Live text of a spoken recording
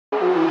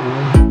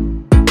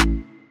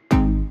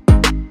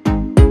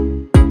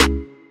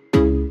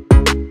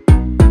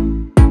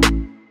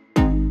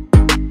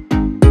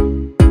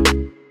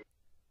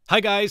Hi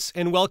guys,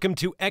 and welcome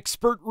to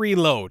Expert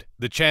Reload,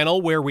 the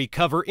channel where we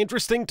cover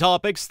interesting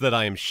topics that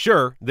I am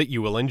sure that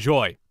you will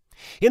enjoy.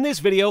 In this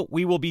video,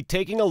 we will be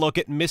taking a look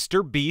at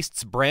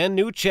MrBeast's brand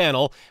new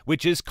channel,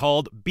 which is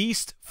called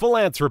Beast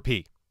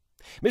Philanthropy.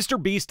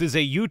 MrBeast is a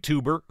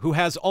YouTuber who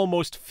has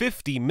almost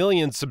 50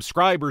 million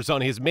subscribers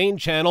on his main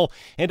channel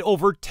and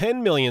over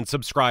 10 million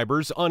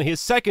subscribers on his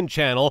second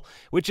channel,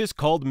 which is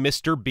called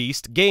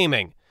MrBeast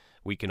Gaming.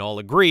 We can all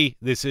agree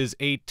this is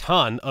a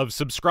ton of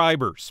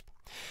subscribers.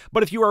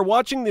 But if you are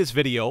watching this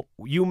video,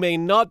 you may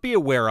not be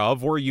aware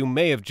of, or you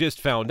may have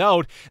just found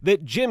out,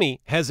 that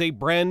Jimmy has a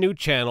brand new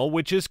channel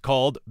which is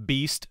called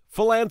Beast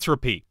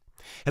Philanthropy.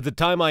 At the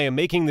time I am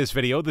making this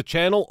video, the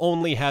channel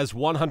only has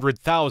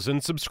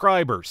 100,000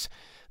 subscribers.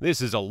 This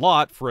is a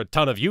lot for a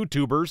ton of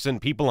YouTubers and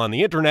people on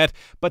the internet,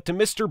 but to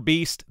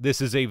MrBeast,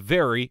 this is a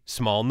very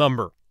small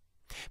number.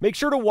 Make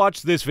sure to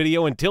watch this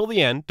video until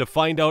the end to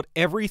find out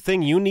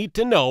everything you need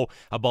to know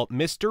about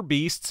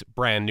MrBeast's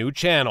brand new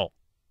channel.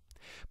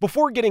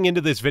 Before getting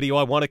into this video,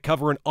 I want to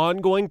cover an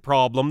ongoing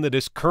problem that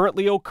is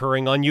currently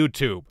occurring on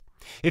YouTube.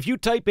 If you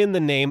type in the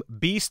name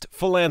Beast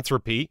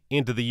Philanthropy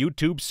into the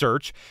YouTube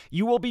search,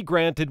 you will be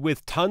granted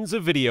with tons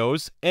of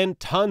videos and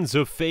tons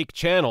of fake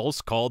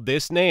channels called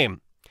this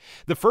name.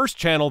 The first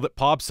channel that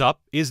pops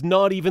up is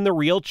not even the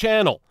real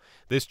channel.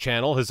 This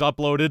channel has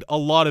uploaded a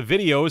lot of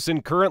videos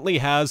and currently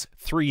has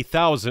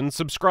 3,000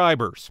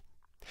 subscribers.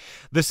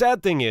 The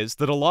sad thing is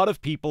that a lot of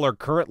people are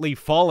currently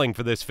falling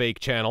for this fake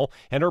channel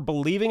and are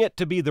believing it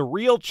to be the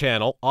real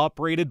channel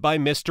operated by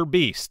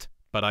MrBeast,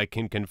 but I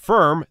can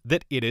confirm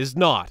that it is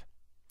not.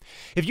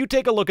 If you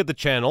take a look at the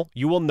channel,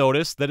 you will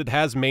notice that it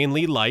has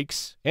mainly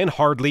likes and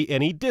hardly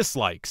any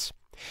dislikes.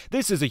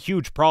 This is a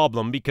huge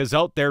problem because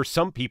out there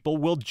some people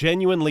will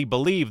genuinely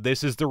believe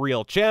this is the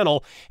real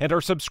channel and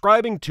are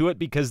subscribing to it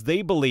because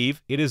they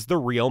believe it is the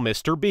real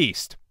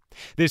MrBeast.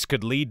 This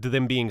could lead to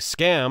them being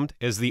scammed,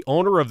 as the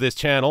owner of this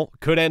channel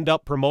could end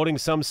up promoting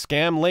some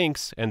scam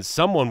links and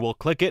someone will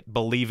click it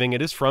believing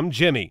it is from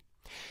Jimmy.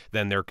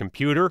 Then their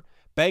computer,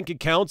 bank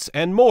accounts,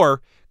 and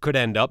more could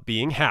end up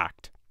being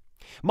hacked.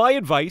 My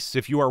advice,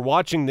 if you are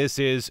watching this,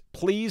 is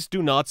please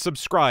do not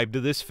subscribe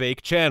to this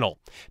fake channel.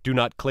 Do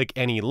not click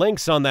any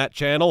links on that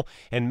channel,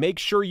 and make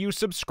sure you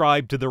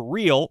subscribe to the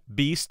real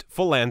Beast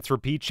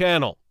Philanthropy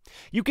channel.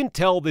 You can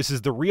tell this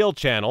is the real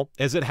channel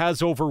as it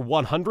has over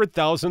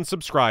 100,000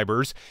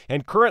 subscribers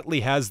and currently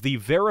has the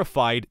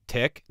verified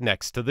tick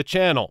next to the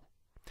channel.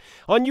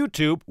 On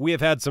YouTube, we have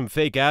had some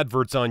fake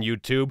adverts on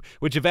YouTube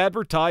which have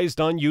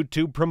advertised on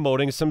YouTube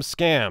promoting some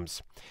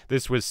scams.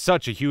 This was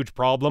such a huge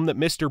problem that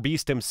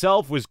MrBeast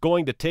himself was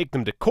going to take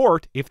them to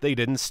court if they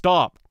didn't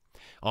stop.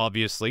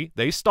 Obviously,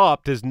 they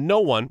stopped as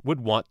no one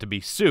would want to be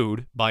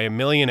sued by a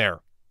millionaire.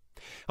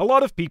 A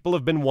lot of people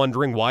have been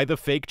wondering why the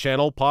fake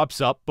channel pops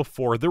up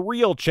before the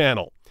real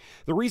channel.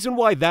 The reason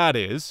why that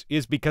is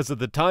because at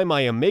the time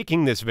I am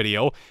making this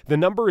video, the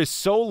number is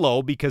so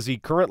low because he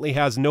currently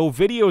has no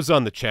videos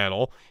on the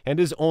channel and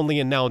has only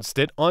announced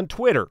it on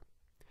Twitter.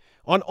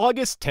 On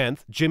August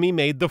 10th, Jimmy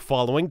made the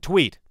following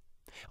tweet.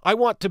 I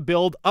want to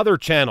build other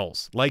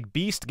channels like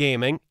Beast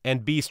Gaming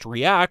and Beast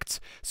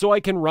Reacts so I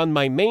can run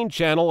my main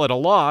channel at a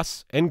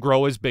loss and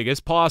grow as big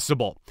as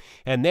possible,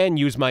 and then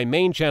use my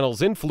main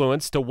channel's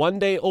influence to one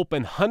day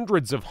open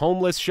hundreds of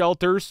homeless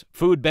shelters,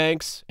 food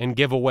banks, and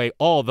give away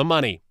all the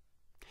money.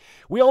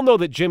 We all know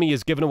that Jimmy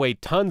has given away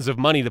tons of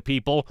money to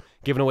people,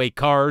 given away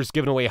cars,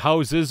 given away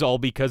houses, all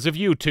because of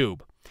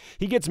YouTube.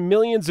 He gets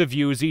millions of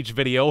views each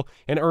video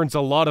and earns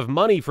a lot of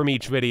money from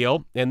each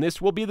video, and this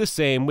will be the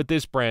same with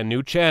this brand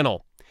new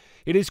channel.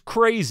 It is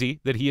crazy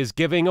that he is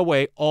giving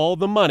away all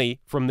the money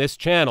from this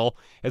channel,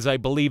 as I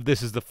believe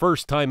this is the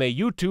first time a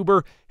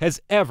YouTuber has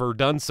ever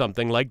done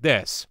something like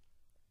this.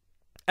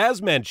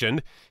 As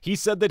mentioned, he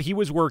said that he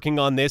was working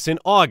on this in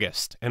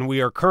August, and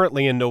we are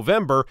currently in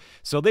November,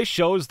 so this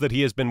shows that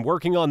he has been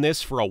working on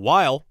this for a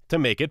while to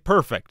make it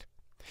perfect.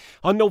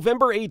 On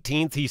November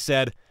 18th, he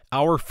said,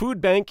 "Our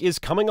food bank is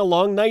coming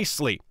along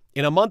nicely.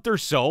 In a month or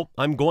so,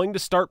 I'm going to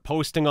start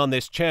posting on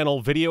this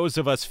channel videos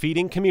of us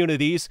feeding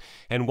communities,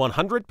 and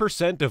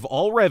 100% of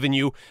all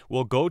revenue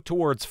will go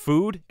towards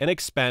food and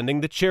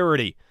expanding the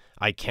charity.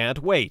 I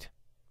can't wait."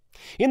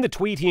 In the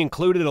tweet, he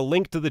included a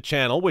link to the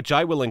channel, which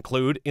I will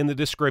include in the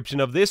description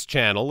of this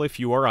channel if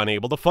you are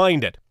unable to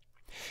find it.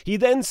 He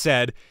then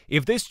said,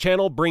 "If this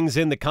channel brings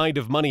in the kind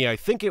of money I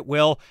think it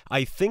will,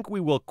 I think we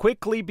will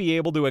quickly be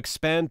able to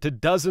expand to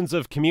dozens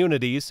of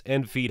communities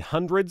and feed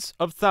hundreds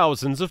of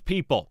thousands of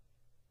people."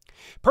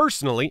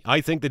 Personally, I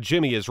think that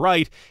Jimmy is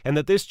right and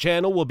that this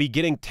channel will be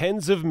getting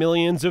tens of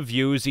millions of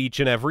views each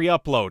and every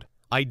upload.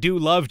 I do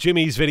love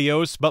Jimmy's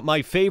videos, but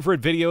my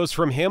favorite videos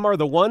from him are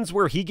the ones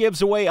where he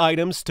gives away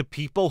items to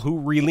people who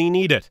really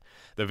need it.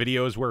 The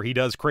videos where he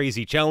does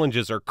crazy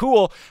challenges are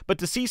cool, but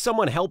to see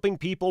someone helping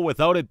people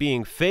without it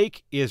being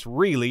fake is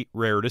really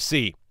rare to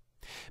see.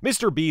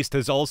 MrBeast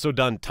has also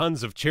done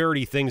tons of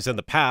charity things in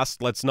the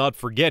past. Let's not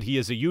forget he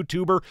is a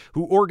YouTuber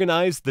who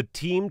organized the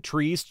Team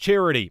Trees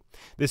charity.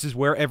 This is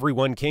where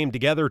everyone came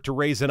together to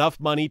raise enough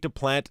money to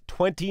plant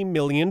 20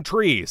 million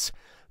trees.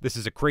 This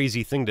is a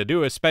crazy thing to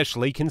do,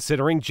 especially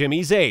considering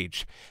Jimmy's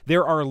age.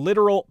 There are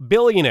literal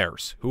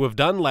billionaires who have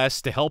done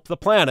less to help the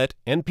planet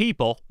and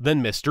people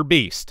than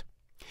MrBeast.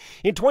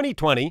 In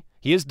 2020,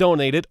 he has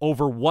donated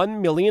over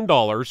 $1 million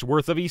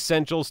worth of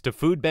essentials to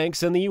food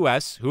banks in the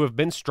U.S. who have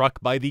been struck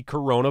by the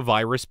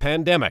coronavirus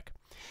pandemic.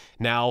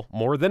 Now,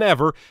 more than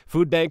ever,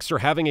 food banks are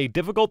having a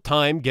difficult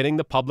time getting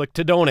the public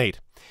to donate.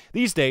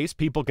 These days,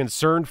 people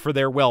concerned for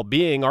their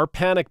well-being are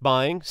panic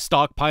buying,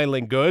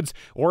 stockpiling goods,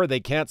 or they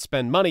can't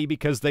spend money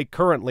because they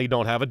currently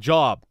don't have a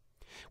job.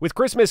 With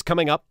Christmas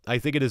coming up, I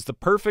think it is the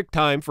perfect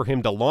time for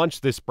him to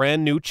launch this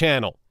brand new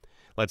channel.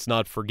 Let's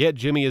not forget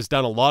Jimmy has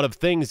done a lot of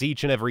things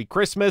each and every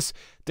Christmas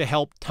to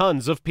help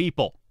tons of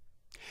people.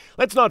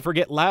 Let's not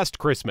forget last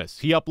Christmas,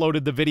 he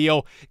uploaded the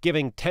video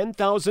giving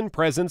 10,000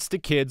 presents to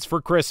kids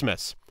for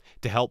Christmas,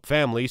 to help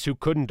families who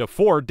couldn't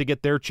afford to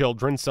get their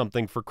children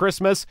something for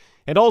Christmas,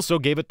 and also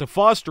gave it to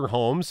foster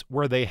homes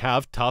where they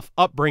have tough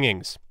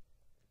upbringings.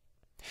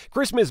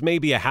 Christmas may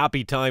be a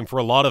happy time for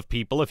a lot of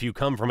people if you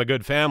come from a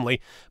good family,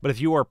 but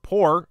if you are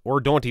poor or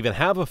don't even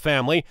have a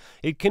family,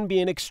 it can be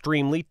an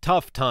extremely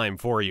tough time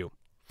for you.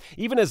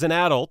 Even as an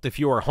adult, if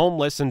you are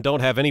homeless and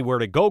don't have anywhere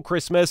to go,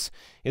 Christmas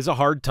is a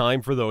hard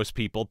time for those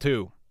people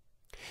too.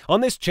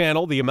 On this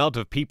channel, the amount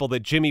of people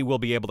that Jimmy will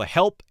be able to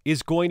help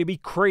is going to be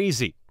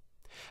crazy.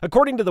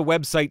 According to the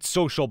website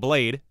Social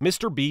Blade,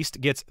 MrBeast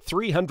gets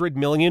 300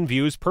 million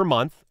views per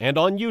month, and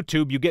on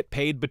YouTube you get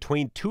paid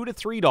between $2 to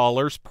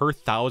 $3 per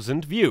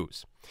 1,000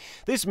 views.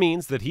 This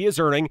means that he is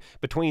earning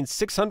between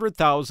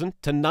 $600,000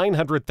 to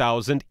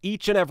 $900,000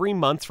 each and every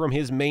month from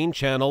his main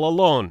channel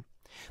alone.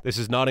 This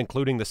is not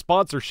including the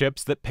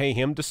sponsorships that pay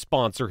him to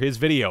sponsor his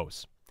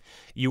videos.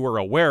 You are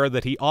aware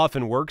that he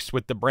often works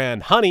with the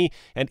brand Honey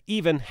and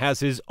even has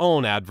his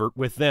own advert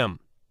with them.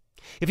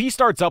 If he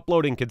starts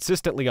uploading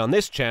consistently on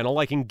this channel,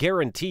 I can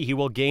guarantee he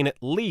will gain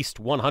at least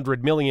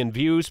 100 million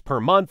views per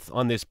month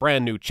on this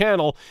brand new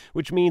channel,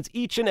 which means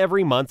each and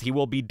every month he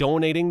will be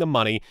donating the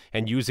money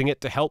and using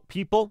it to help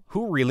people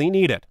who really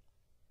need it.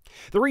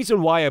 The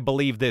reason why I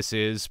believe this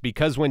is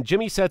because when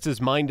Jimmy sets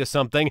his mind to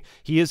something,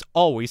 he is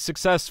always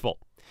successful.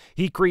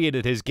 He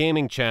created his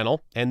gaming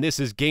channel, and this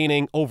is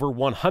gaining over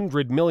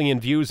 100 million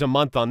views a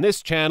month on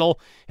this channel,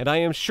 and I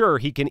am sure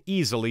he can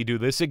easily do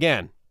this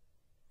again.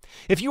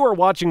 If you are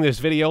watching this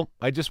video,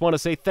 I just want to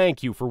say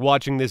thank you for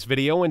watching this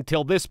video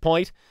until this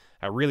point.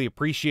 I really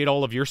appreciate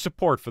all of your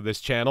support for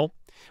this channel.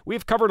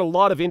 We've covered a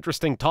lot of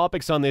interesting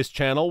topics on this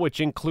channel, which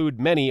include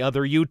many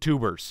other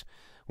YouTubers.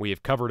 We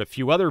have covered a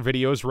few other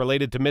videos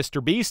related to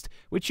MrBeast,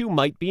 which you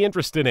might be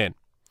interested in.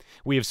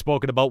 We have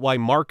spoken about why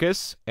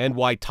Marcus and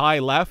why Ty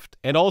left,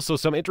 and also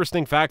some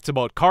interesting facts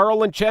about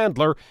Carl and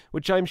Chandler,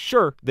 which I'm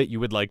sure that you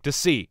would like to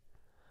see.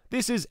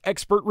 This is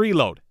Expert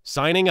Reload,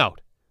 signing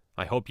out.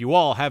 I hope you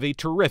all have a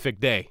terrific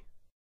day.